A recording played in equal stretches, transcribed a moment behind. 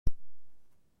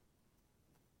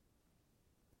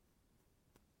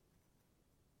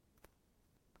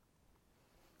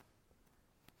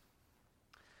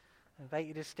I invite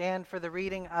you to stand for the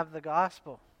reading of the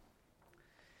Gospel.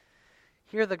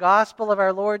 Hear the Gospel of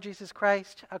our Lord Jesus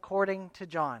Christ according to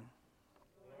John.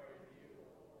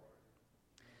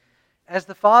 As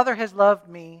the Father has loved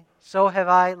me, so have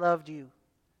I loved you.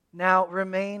 Now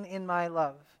remain in my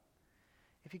love.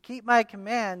 If you keep my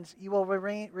commands, you will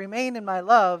remain in my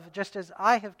love, just as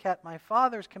I have kept my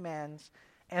Father's commands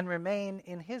and remain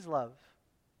in his love.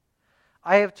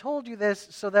 I have told you this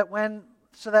so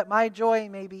that my joy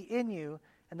may be in you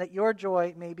and that your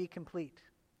joy may be complete.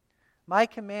 My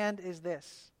command is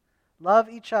this: love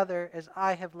each other as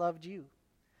I have loved you.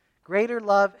 Greater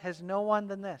love has no one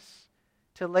than this,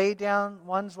 to lay down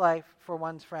one's life for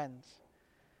one's friends.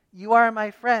 You are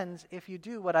my friends if you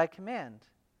do what I command.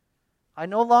 I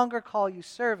no longer call you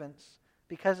servants,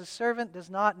 because a servant does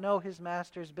not know his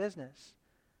master's business.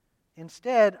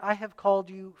 Instead, I have called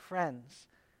you friends.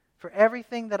 For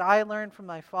everything that I learned from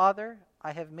my Father,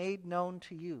 I have made known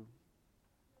to you.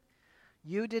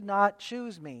 You did not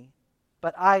choose me,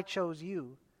 but I chose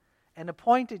you, and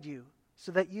appointed you,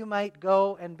 so that you might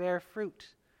go and bear fruit,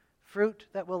 fruit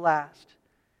that will last,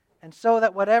 and so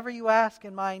that whatever you ask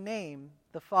in my name,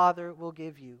 the Father will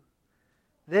give you.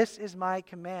 This is my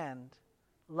command: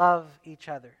 love each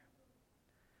other.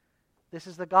 This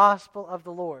is the gospel of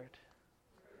the Lord.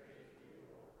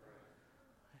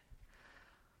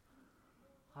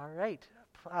 All right.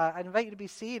 I invite you to be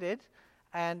seated.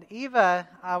 And Eva,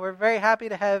 we're very happy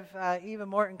to have Eva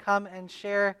Morton come and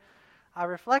share a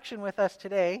reflection with us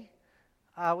today.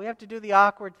 We have to do the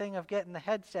awkward thing of getting the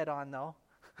headset on, though,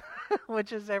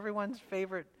 which is everyone's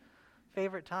favorite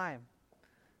time.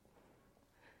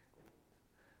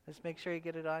 Let's make sure you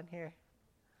get it on here.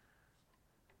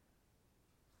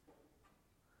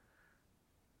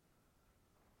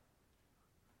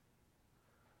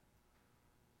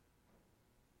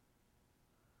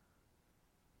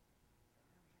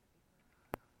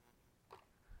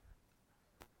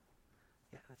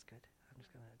 Yeah, that's good. I'm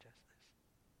just going to adjust this.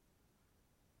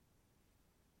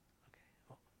 Okay.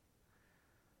 Oh.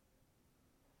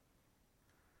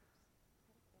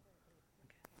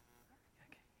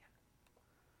 Okay. Yeah.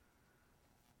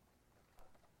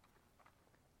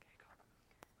 Okay, go.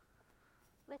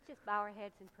 Let's just bow our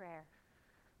heads in prayer.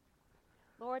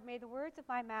 Lord, may the words of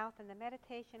my mouth and the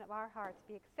meditation of our hearts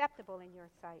be acceptable in your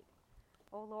sight.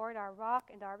 O Lord, our rock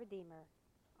and our redeemer.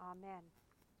 Amen.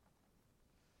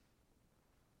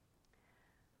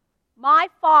 My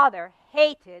father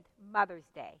hated Mother's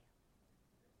Day.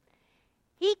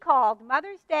 He called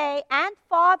Mother's Day and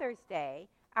Father's Day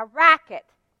a racket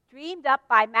dreamed up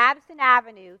by Madison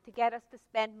Avenue to get us to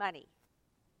spend money.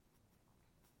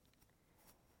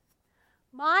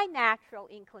 My natural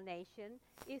inclination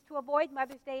is to avoid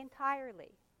Mother's Day entirely.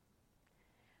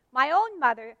 My own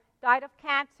mother died of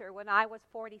cancer when I was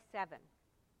 47.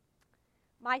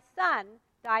 My son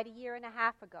died a year and a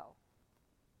half ago.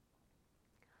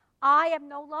 I am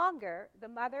no longer the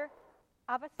mother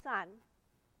of a son.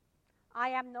 I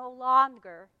am no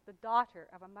longer the daughter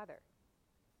of a mother.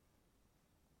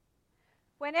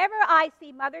 Whenever I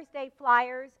see Mother's Day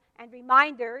flyers and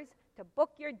reminders to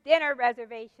book your dinner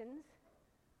reservations,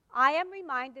 I am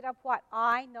reminded of what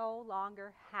I no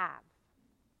longer have.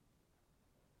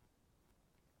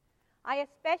 I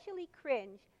especially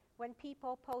cringe when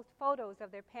people post photos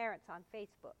of their parents on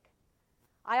Facebook.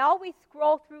 I always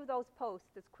scroll through those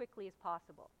posts as quickly as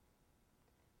possible.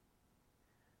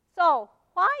 So,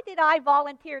 why did I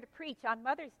volunteer to preach on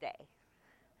Mother's Day?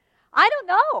 I don't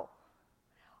know.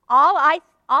 All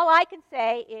I can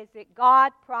say is that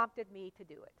God prompted me to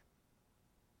do it.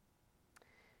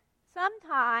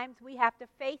 Sometimes we have to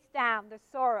face down the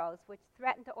sorrows which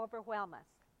threaten to overwhelm us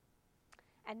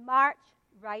and march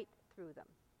right through them.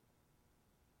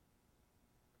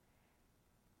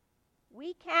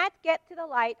 We can't get to the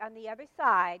light on the other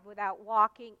side without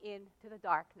walking into the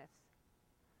darkness.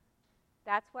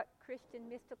 That's what Christian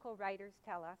mystical writers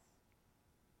tell us.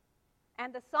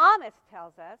 And the psalmist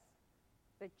tells us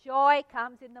that joy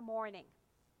comes in the morning.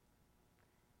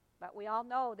 But we all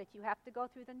know that you have to go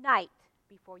through the night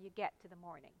before you get to the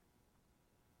morning.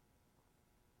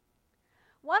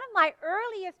 One of my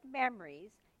earliest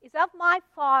memories is of my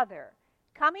father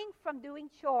coming from doing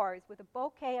chores with a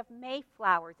bouquet of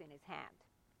mayflowers in his hand.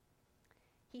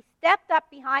 He stepped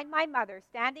up behind my mother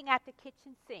standing at the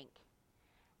kitchen sink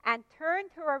and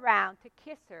turned her around to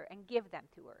kiss her and give them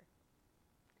to her.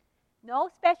 No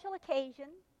special occasion,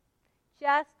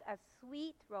 just a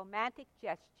sweet romantic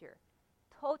gesture,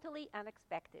 totally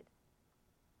unexpected.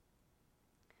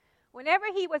 Whenever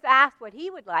he was asked what he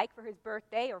would like for his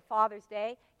birthday or Father's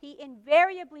Day, he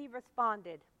invariably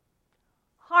responded,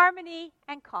 harmony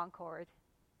and concord.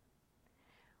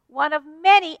 one of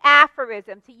many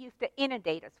aphorisms he used to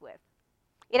inundate us with.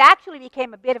 It actually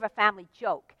became a bit of a family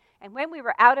joke, and when we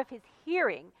were out of his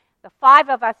hearing, the 5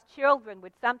 of us children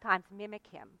would sometimes mimic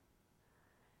him.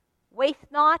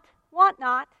 Waste not, want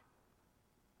not.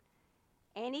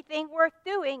 Anything worth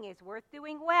doing is worth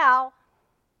doing well.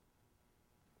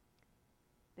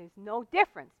 There's no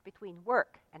difference between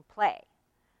work and play.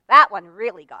 That one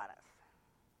really got us.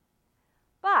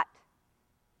 But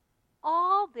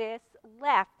all this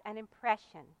left an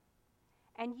impression.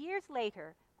 And years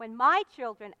later, when my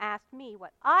children asked me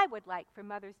what I would like for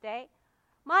Mother's Day,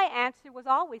 my answer was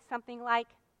always something like,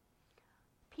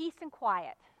 peace and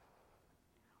quiet,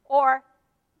 or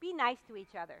be nice to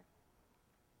each other.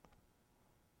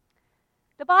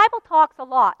 The Bible talks a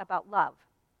lot about love,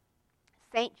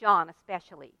 St. John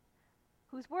especially,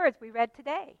 whose words we read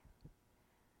today.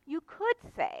 You could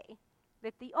say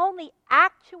that the only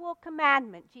actual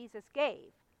commandment Jesus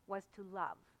gave was to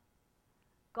love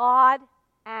God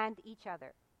and each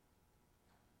other.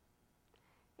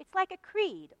 It's like a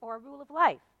creed or a rule of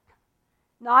life,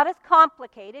 not as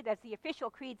complicated as the official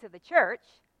creeds of the church,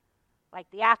 like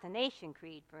the Athanasian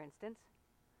Creed, for instance,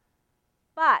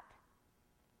 but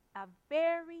a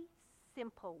very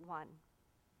simple one.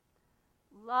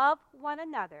 Love one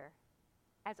another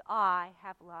as I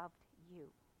have loved you.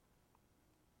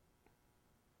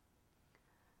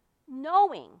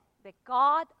 Knowing that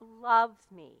God loves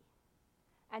me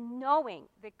and knowing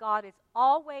that God is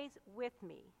always with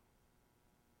me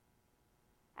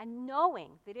and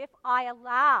knowing that if I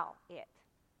allow it,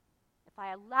 if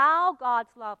I allow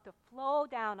God's love to flow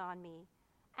down on me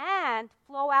and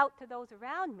flow out to those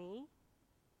around me,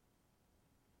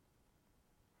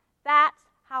 that's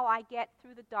how I get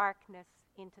through the darkness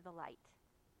into the light.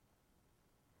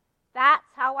 That's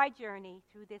how I journey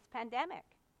through this pandemic.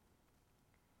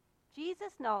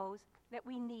 Jesus knows that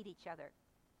we need each other.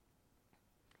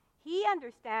 He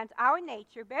understands our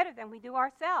nature better than we do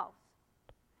ourselves.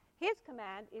 His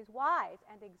command is wise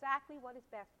and exactly what is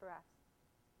best for us.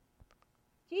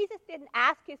 Jesus didn't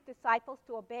ask his disciples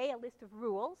to obey a list of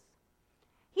rules.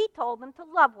 He told them to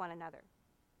love one another.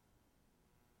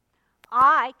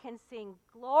 I can sing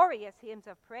glorious hymns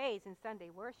of praise in Sunday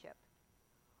worship,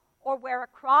 or wear a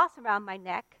cross around my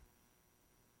neck.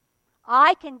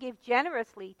 I can give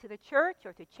generously to the church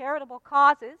or to charitable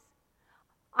causes.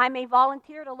 I may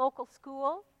volunteer at a local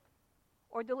school,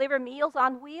 or deliver meals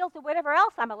on wheels, or whatever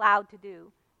else I'm allowed to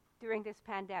do during this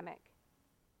pandemic.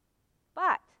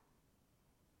 But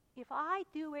if I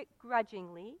do it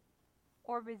grudgingly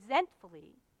or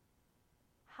resentfully,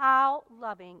 how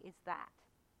loving is that?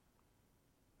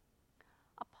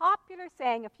 A popular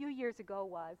saying a few years ago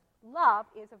was, love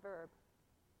is a verb.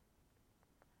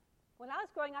 When I was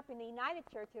growing up in the United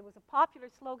Church, there was a popular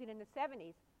slogan in the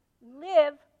 70s,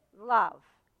 live love.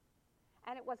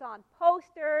 And it was on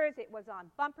posters, it was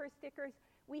on bumper stickers.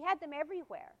 We had them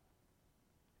everywhere.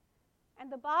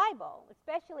 And the Bible,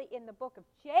 especially in the book of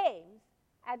James,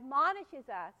 admonishes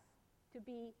us to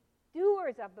be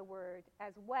doers of the word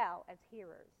as well as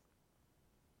hearers.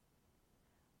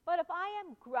 But if I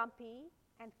am grumpy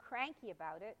and cranky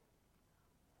about it,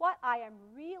 what I am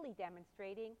really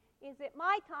demonstrating is that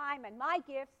my time and my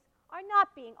gifts are not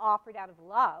being offered out of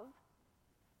love,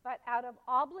 but out of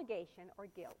obligation or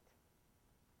guilt.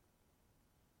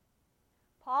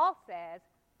 Paul says,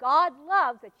 God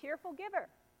loves a cheerful giver.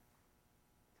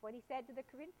 That's what he said to the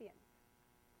Corinthians.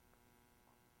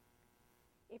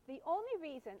 If the only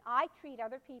reason I treat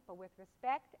other people with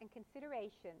respect and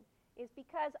consideration is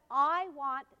because I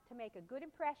want to make a good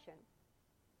impression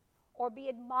or be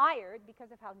admired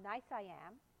because of how nice I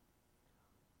am,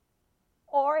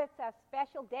 or it's a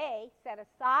special day set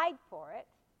aside for it,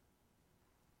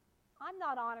 I'm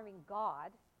not honoring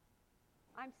God.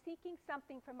 I'm seeking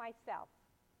something for myself.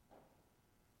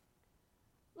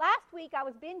 Last week I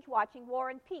was binge watching War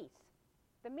and Peace,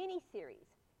 the mini-series,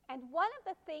 and one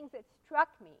of the things that struck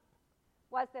me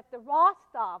was that the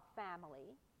Rostov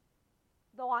family,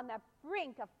 though on the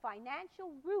brink of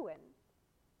financial ruin,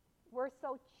 were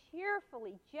so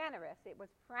cheerfully generous, it was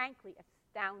frankly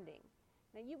astounding.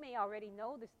 Now, you may already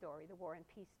know the story, the War and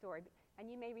Peace story, and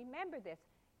you may remember this.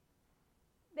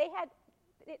 They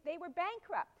were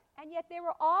bankrupt, and yet they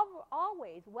were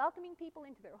always welcoming people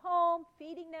into their home,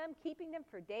 feeding them, keeping them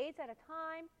for days at a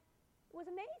time. It was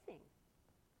amazing.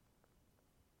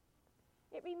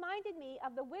 It reminded me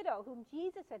of the widow whom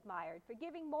Jesus admired for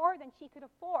giving more than she could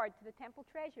afford to the temple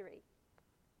treasury.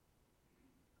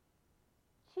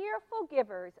 Cheerful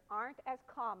givers aren't as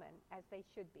common as they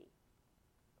should be.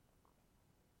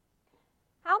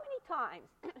 How many times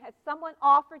has someone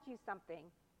offered you something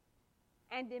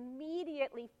and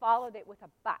immediately followed it with a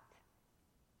but.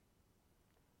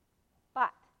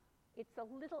 But it's a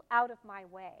little out of my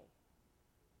way.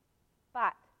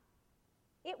 But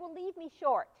it will leave me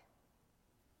short.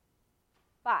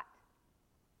 But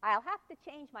I'll have to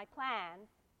change my plans.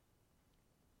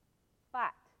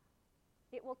 But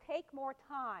it will take more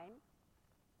time.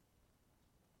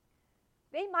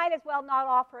 They might as well not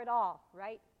offer at all,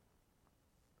 right?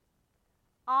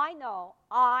 I know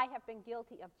I have been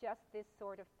guilty of just this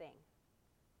sort of thing.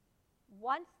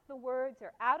 Once the words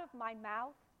are out of my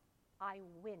mouth, I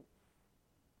wince.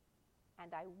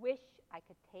 And I wish I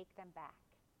could take them back.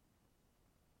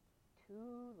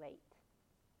 Too late.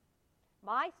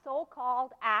 My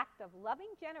so-called act of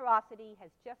loving generosity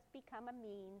has just become a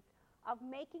means of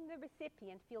making the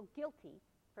recipient feel guilty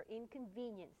for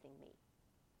inconveniencing me.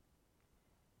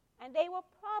 And they will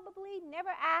probably never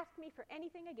ask me for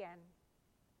anything again.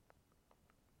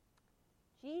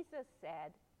 Jesus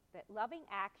said that loving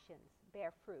actions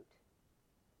bear fruit.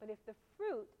 But if the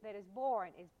fruit that is born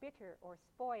is bitter or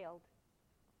spoiled,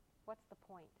 what's the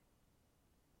point?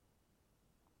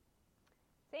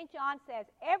 St. John says,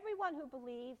 everyone who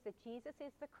believes that Jesus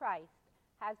is the Christ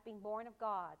has been born of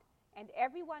God, and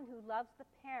everyone who loves the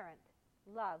parent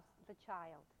loves the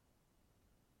child.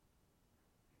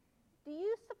 Do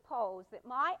you suppose that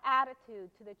my attitude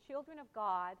to the children of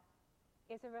God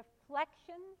is a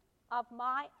reflection of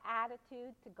my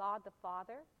attitude to God the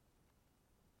Father?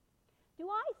 Do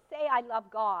I say I love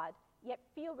God, yet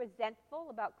feel resentful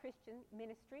about Christian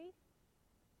ministry?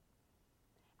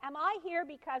 Am I here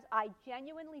because I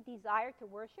genuinely desire to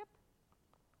worship?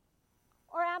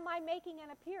 Or am I making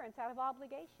an appearance out of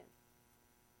obligation?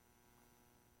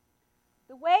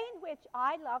 The way in which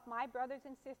I love my brothers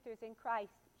and sisters in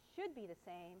Christ should be the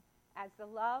same as the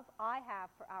love I have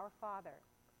for our Father.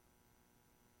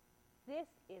 This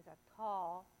is a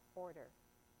tall order.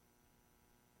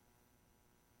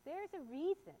 There's a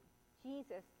reason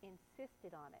Jesus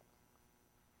insisted on it.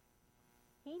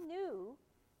 He knew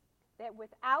that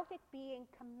without it being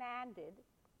commanded,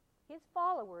 his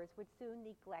followers would soon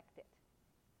neglect it,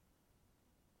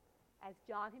 as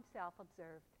John himself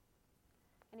observed.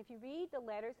 And if you read the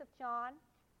letters of John,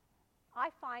 I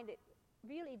find it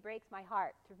really breaks my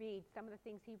heart to read some of the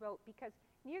things he wrote, because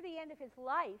near the end of his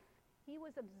life, he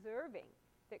was observing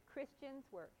that Christians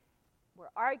were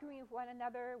arguing with one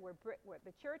another,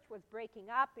 the church was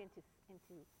breaking up into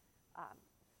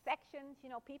sections. You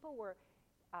know, people were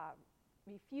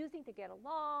refusing to get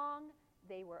along.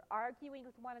 They were arguing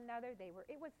with one another.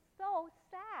 It was so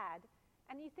sad.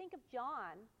 And you think of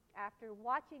John, after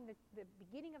watching the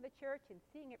beginning of the church and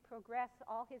seeing it progress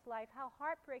all his life, how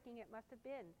heartbreaking it must have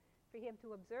been for him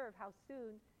to observe how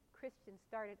soon Christians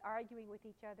started arguing with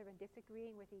each other and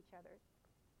disagreeing with each other.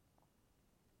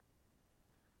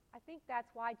 I think that's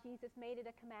why Jesus made it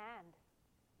a command.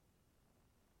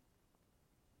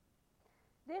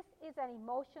 This is an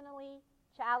emotionally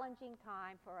challenging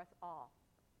time for us all.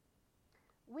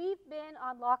 We've been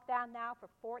on lockdown now for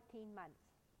 14 months.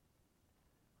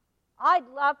 I'd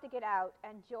love to get out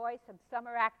and enjoy some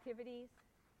summer activities.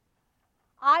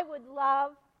 I would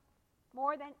love,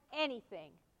 more than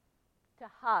anything, to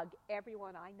hug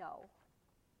everyone I know,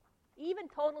 even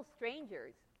total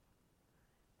strangers.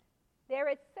 There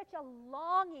is such a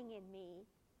longing in me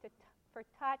for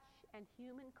touch and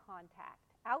human contact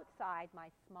outside my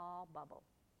small bubble.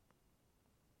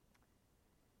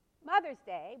 Mother's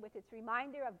Day, with its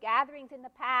reminder of gatherings in the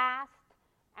past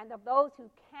and of those who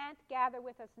can't gather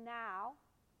with us now,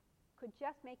 could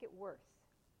just make it worse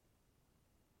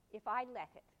if I let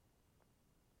it.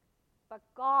 But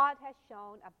God has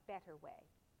shown a better way.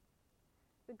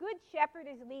 The Good Shepherd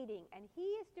is leading, and he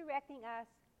is directing us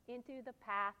into the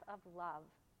path of love.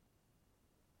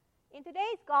 In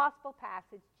today's gospel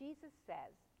passage, Jesus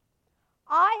says,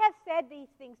 I have said these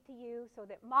things to you so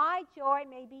that my joy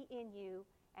may be in you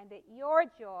and that your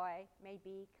joy may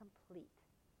be complete.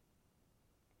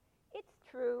 It's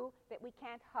true that we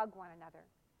can't hug one another,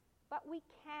 but we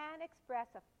can express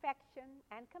affection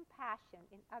and compassion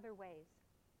in other ways,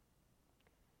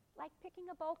 like picking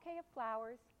a bouquet of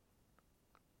flowers.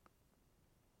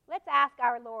 Let's ask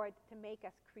our Lord to make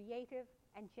us creative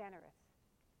and generous.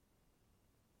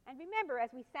 And remember, as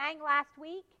we sang last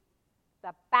week,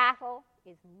 the battle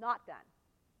is not done.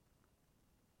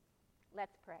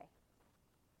 Let's pray.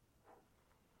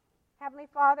 Heavenly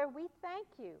Father, we thank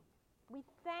you. We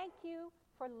thank you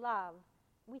for love.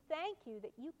 We thank you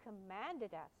that you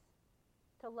commanded us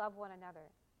to love one another.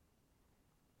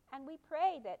 And we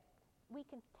pray that we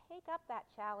can take up that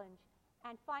challenge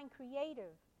and find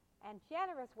creative and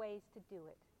generous ways to do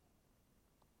it.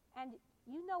 And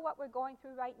You know what we're going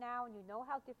through right now, and you know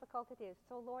how difficult it is.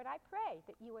 So, Lord, I pray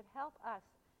that you would help us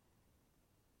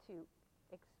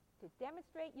to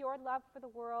demonstrate your love for the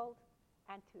world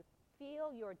and to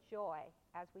feel your joy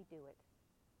as we do it.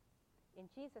 In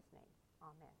Jesus' name,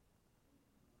 amen.